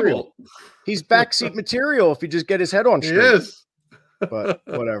material. table. He's backseat material if he just get his head on straight. He is. But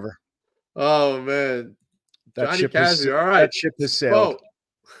whatever. Oh man, Johnny Cassidy. All right, that ship has sailed.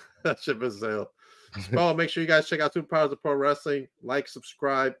 That ship has sailed. SPO, make sure you guys check out Superpowers of Pro Wrestling. Like,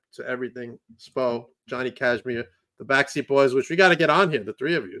 subscribe to everything. SPO, Johnny Kashmere, the Backseat Boys, which we got to get on here, the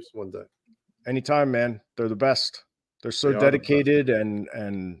three of you, one day. Anytime, man. They're the best. They're so dedicated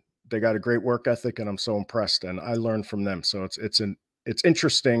and they got a great work ethic, and I'm so impressed. And I learned from them. So it's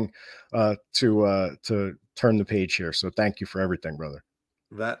interesting to turn the page here. So thank you for everything, brother.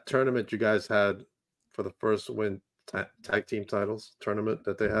 That tournament you guys had for the first win tag team titles tournament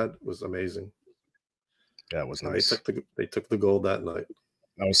that they had was amazing. Yeah, it was nice. They took the gold that night.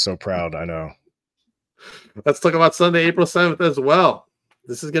 I was so proud. I know. Let's talk about Sunday, April 7th as well.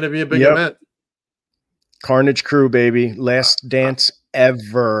 This is going to be a big event. Carnage Crew, baby. Last dance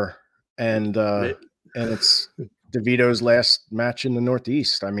ever. And it's DeVito's last match in the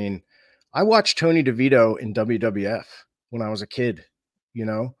Northeast. I mean, I watched Tony DeVito in WWF when I was a kid, you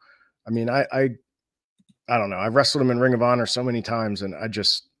know? I mean, I don't know. I wrestled him in Ring of Honor so many times, and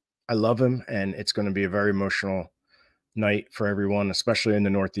I love him, and it's going to be a very emotional night for everyone, especially in the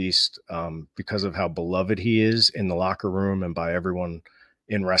Northeast, because of how beloved he is in the locker room and by everyone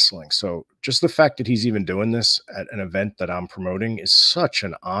in wrestling. So just the fact that he's even doing this at an event that I'm promoting is such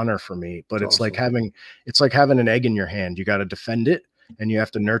an honor for me. But it's like having an egg in your hand. You got to defend it and you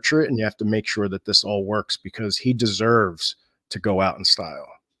have to nurture it and you have to make sure that this all works because he deserves to go out in style.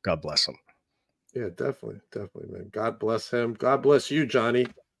 God bless him. Yeah, definitely, man. God bless him. God bless you, Johnny,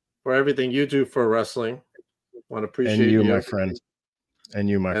 for everything you do for wrestling. Want to appreciate you, my friend. And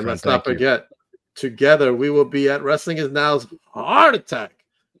you, my friend. And let's not forget, together we will be at Wrestling Is Now's Heart Attack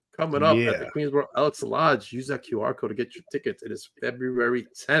coming up at the Queensboro Elks Lodge. Use that QR code to get your tickets. It is February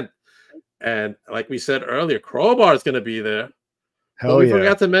 10th. And like we said earlier, Crowbar is going to be there. Hell we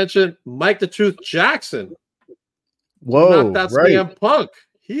forgot to mention Mike the Truth Jackson. Whoa, knocked out CM Punk.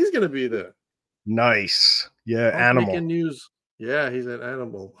 He's going to be there. Nice. Yeah, Punk animal. Making news. Yeah, he's an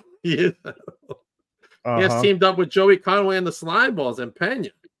animal. He is an animal. He has teamed up with Joey Conway and the Slime Balls and Pena.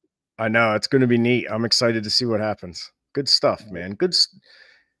 I know. It's going to be neat. I'm excited to see what happens. Good stuff, man.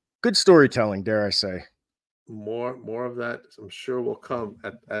 Good storytelling, dare I say. More of that, I'm sure, will come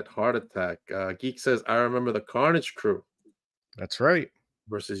at Heart Attack. Geek says, I remember the Carnage crew. That's right.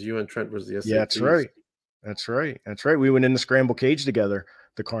 Versus you and Trent versus the SATs. Yeah, that's right. We went in the scramble cage together,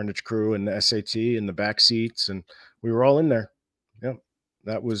 the Carnage crew and the SAT and the back seats, and we were all in there. Yep.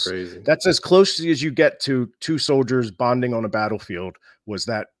 That was crazy. That's as close as you get to two soldiers bonding on a battlefield was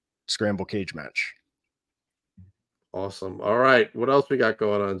that scramble cage match. Awesome. All right. What else we got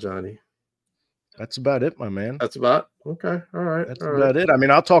going on, Johnny? That's about it, my man. That's about okay. All right. That's about it. I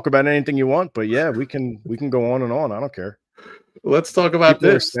mean, I'll talk about anything you want, but yeah, we can go on and on. I don't care. Let's talk about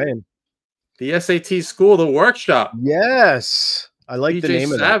this. The SAT school, the workshop. Yes. I like DJ the name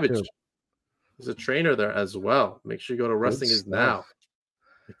Savage. of that too. There's a trainer there as well. Make sure you go to Wrestling Is Now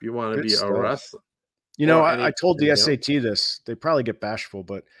if you want to be a wrestler. You know, I told the SAT this. They probably get bashful,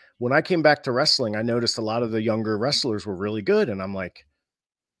 but when I came back to wrestling, I noticed a lot of the younger wrestlers were really good. And I'm like,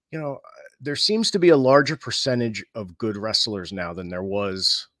 you know, there seems to be a larger percentage of good wrestlers now than there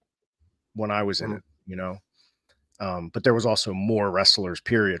was when I was in it, you know. But there was also more wrestlers,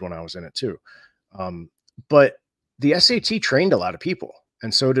 period, when I was in it too. But the SAT trained a lot of people,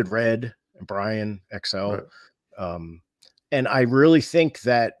 and so did Red and Brian XL. Right. And I really think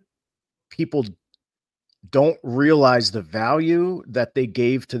that people don't realize the value that they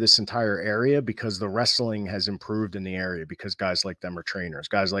gave to this entire area because the wrestling has improved in the area because guys like them are trainers.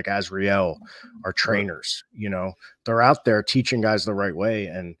 Guys like Azriel are trainers, you know, they're out there teaching guys the right way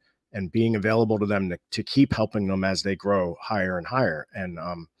and being available to them to keep helping them as they grow higher and higher. And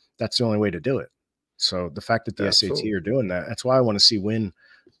that's the only way to do it. So the fact that the SAT are doing that, that's why I want to see Win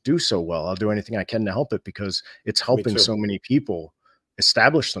do so well. I'll do anything I can to help it because it's helping so many people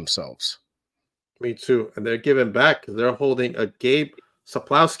establish themselves. Me too. And they're giving back because they're holding a Gabe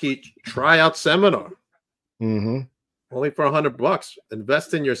Saplowski tryout seminar. Mm-hmm. Only for $100.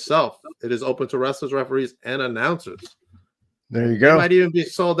 Invest in yourself. It is open to wrestlers, referees, and announcers. There you go. It might even be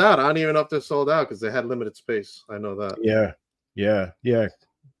sold out. I don't even know if they're sold out because they had limited space. I know that. Yeah.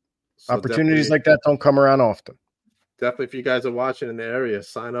 So opportunities like that don't come around often. Definitely, if you guys are watching in the area,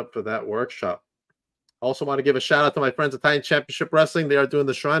 sign up for that workshop. Also want to give a shout out to my friends at Titan Championship Wrestling. They are doing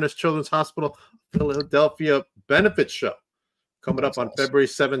the Shriners Children's Hospital Philadelphia benefit show coming up on February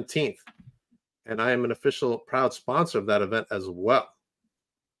 17th. And I am an official proud sponsor of that event as well.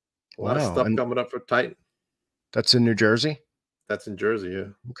 A lot of stuff coming up for Titan. That's in New Jersey? That's in Jersey,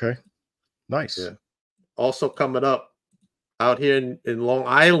 yeah. Okay. Nice. Yeah. Also coming up out here in Long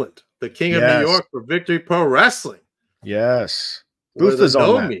Island, the King of New York for Victory Pro Wrestling. Yes. Boofa's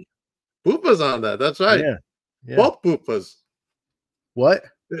on that. Boofa's on that. That's right. Yeah. Both Boofas. What?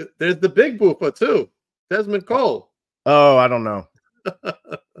 There's the big Boofa too. Desmond Cole. Oh, I don't know.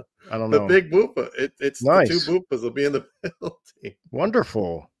 I don't know. The big Boofa. It's nice. The two Boofas will be in the building.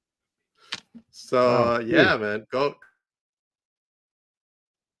 Wonderful. So yeah, man. Go.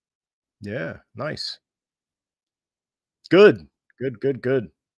 Yeah, nice. Good. I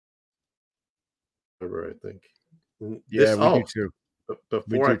think. Yeah, we do too.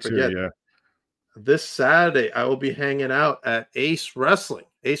 Before I forget, this Saturday I will be hanging out at Ace Pro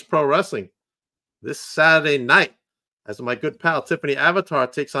Wrestling, this Saturday night, as my good pal Tiffany Avatar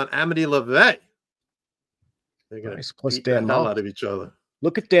takes on Amity LeVay. They're gonna beat the hell out of each other.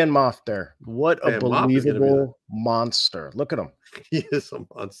 Look at Dan Moff there. What a believable monster. Look at him. He is a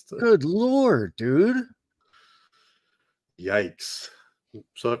monster. Good Lord, dude. Yikes.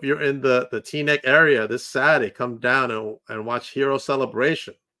 So if you're in the Teaneck area this Saturday, come down and watch Hero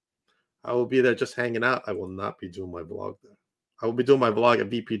Celebration. I will be there just hanging out. I will not be doing my vlog there. I will be doing my vlog at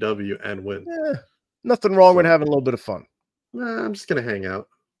VPW and Win. Nothing wrong with having a little bit of fun. Nah, I'm just gonna hang out.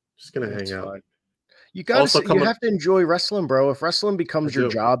 Just gonna hang out. Fine. You have to enjoy wrestling, bro. If wrestling becomes your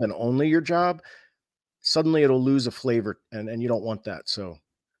job and only your job, suddenly it'll lose a flavor, and you don't want that. So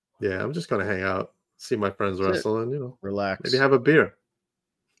yeah, I'm just gonna hang out, see my friends wrestle, and relax. Maybe have a beer.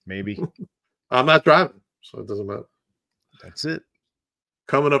 Maybe. I'm not driving, so it doesn't matter. That's it.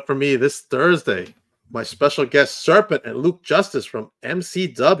 Coming up for me this Thursday, my special guest Serpent and Luke Justice from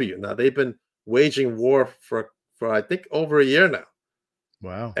MCW. Now they've been waging war for I think over a year now.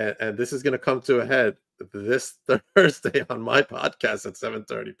 Wow. And this is going to come to a head this Thursday on my podcast at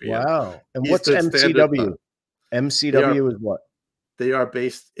 7:30 p.m. Wow. And what's MCW? MCW is what? They are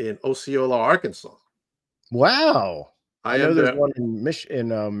based in Osceola, Arkansas. Wow. I know there's one in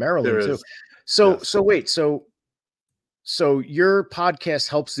Maryland too. So wait, so your podcast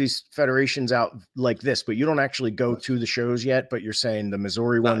helps these federations out like this, but you don't actually go to the shows yet, but you're saying the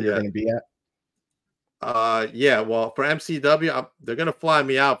Missouri one you're going to be at? Yeah, well, for MCW, they're going to fly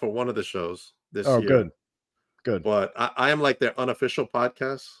me out for one of the shows this year. Oh, good. But I am like their unofficial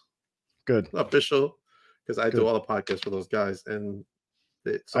podcast. Good. Official, because I do all the podcasts for those guys. And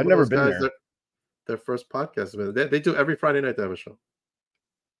I've never been there. Their first podcast. They do every Friday night they have a show.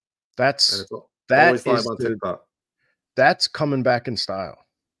 That's coming back in style.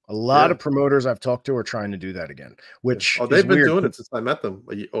 A lot of promoters I've talked to are trying to do that again, which they've been doing it since I met them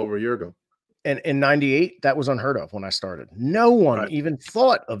over a year ago. And in 98, that was unheard of when I started. No one even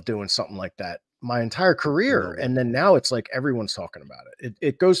thought of doing something like that my entire career. And then now it's like everyone's talking about it.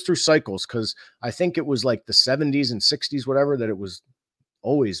 It goes through cycles because I think it was like the 70s and 60s, whatever, that it was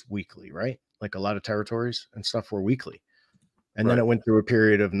always weekly, right? Like a lot of territories and stuff were weekly. And then it went through a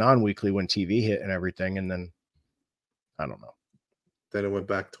period of non-weekly when TV hit and everything. And then I don't know. Then it went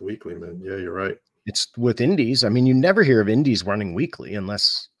back to weekly, man. Yeah, you're right. It's with indies. I mean, you never hear of indies running weekly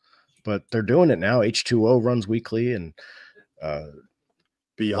but they're doing it now. H2O runs weekly, and a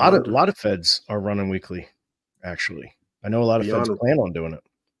lot of feds are running weekly. Actually, I know a lot of feds plan on doing it.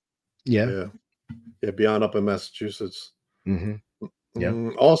 Yeah. Beyond up in Massachusetts. Mm-hmm.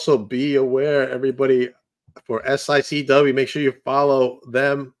 Yeah. Also, be aware, everybody, for SICW. Make sure you follow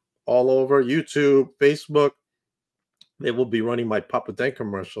them all over YouTube, Facebook. They will be running my Papa Den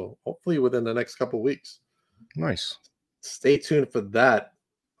commercial, hopefully within the next couple of weeks. Nice. Stay tuned for that.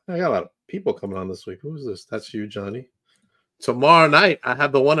 I got a lot of people coming on this week. Who is this? That's you, Johnny. Tomorrow night, I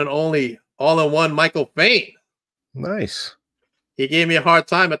have the one and only all-in-one Michael Fain. Nice. He gave me a hard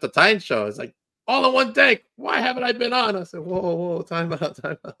time at the Titan show. It's like, all-in-one take. Why haven't I been on? I said, whoa, time out.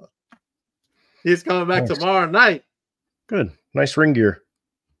 He's coming back tomorrow night. Good. Nice ring gear.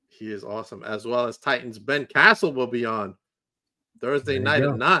 He is awesome. As well as Titans Ben Castle will be on Thursday night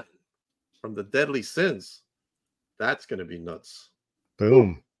at 9 from the Deadly Sins. That's going to be nuts.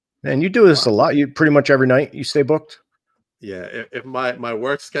 Boom. Man, you do this a lot. You pretty much every night you stay booked. Yeah. If my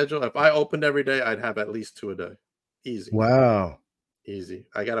work schedule, if I opened every day, I'd have at least 2 a day. Easy. Wow. Easy.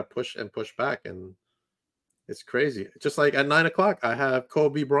 I got to push back. And it's crazy. Just like at 9 o'clock, I have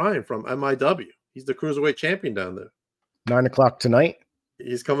Kobe Bryant from MIW. He's the cruiserweight champion down there. 9 o'clock tonight?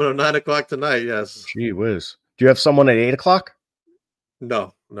 He's coming at 9 o'clock tonight. Yes. Gee whiz. Do you have someone at 8 o'clock?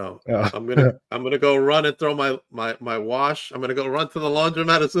 No. Oh. I'm gonna go run and throw my wash. I'm gonna go run to the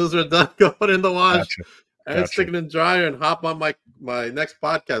laundromat as soon as we're done, go put in the wash and stick it in the dryer and hop on my next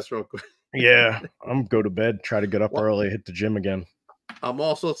podcast real quick. Yeah, I'm go to bed, try to get up early, hit the gym again. I'm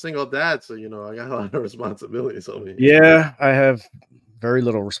also a single dad, so I got a lot of responsibilities on me. Yeah, I have very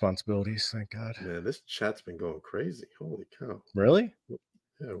little responsibilities, thank God. Man, this chat's been going crazy. Holy cow. Really?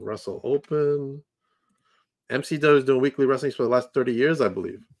 Yeah, Russell Open. MCW is doing weekly wrestling for the last 30 years, I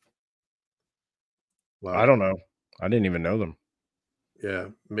believe. Wow. I don't know. I didn't even know them. Yeah,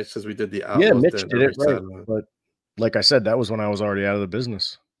 Mitch says we did the Outlaws. Yeah, Mitch did it right. But like I said, that was when I was already out of the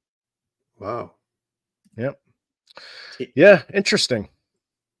business. Wow. Yep. Yeah, interesting.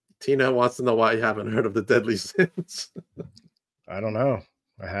 Tina wants to know why you haven't heard of the Deadly Sins. I don't know.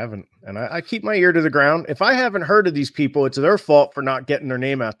 I haven't. And I keep my ear to the ground. If I haven't heard of these people, it's their fault for not getting their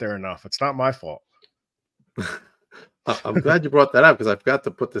name out there enough. It's not my fault. I'm glad you brought that up because I forgot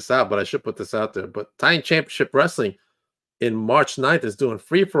to put this out, but I should put this out there. But Titan Championship Wrestling in March 9th is doing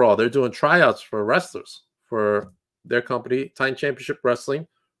free-for-all. They're doing tryouts for wrestlers for their company, Titan Championship Wrestling.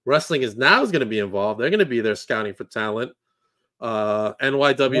 Wrestling is going to be involved. They're going to be there scouting for talent.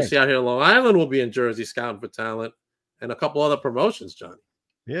 NYWC out here in Long Island will be in Jersey scouting for talent, and a couple other promotions, Johnny.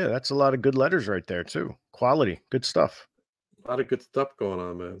 Yeah, that's a lot of good letters right there, too. Quality, good stuff. A lot of good stuff going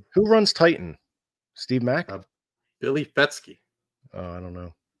on, man. Who runs Titan? Steve Mack? Billy Fetsky. Oh, I don't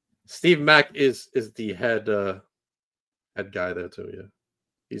know. Steve Mack is the head guy there too. Yeah.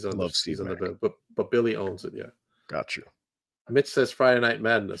 He's on Love Steve the Mack. bill, but Billy owns it. Yeah. Got you. Mitch says Friday Night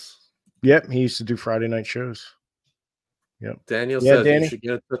Madness. Yep, he used to do Friday night shows. Yep. Daniel Yeah, says Danny. you should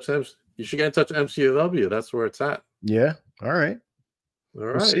get in touch. You should get in touch with MCW. That's where it's at. Yeah. All right. All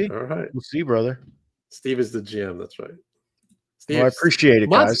right. We'll see. All right. We'll see, brother. Steve is the GM. That's right. Steve, Well, I appreciate it,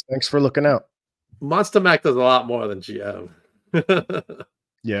 guys. Thanks for looking out. Monster Mac does a lot more than GM.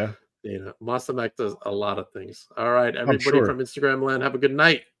 Yeah. You know, Monster Mac does a lot of things. All right, everybody from Instagram land, have a good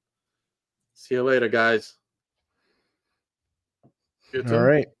night. See you later, guys. All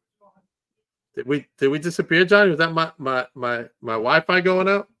right. Did we disappear, Johnny? Was that my Wi-Fi going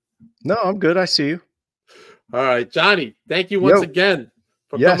out? No, I'm good. I see you. All right, Johnny. Thank you once again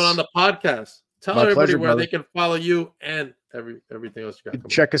for coming on the podcast. Tell everybody where they can follow you and everything else you got.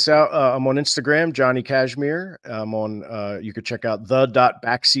 Check us out. I'm on Instagram, Johnny Kashmere. I'm on. You could check out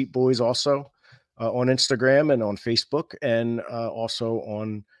the.backseat boys also on Instagram and on Facebook, and also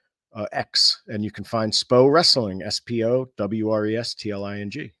on X. And you can find SPO Wrestling,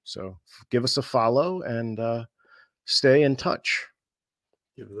 SPOWRESTLING. So give us a follow and stay in touch.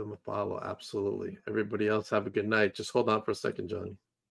 Give them a follow. Absolutely. Everybody else, have a good night. Just hold on for a second, Johnny.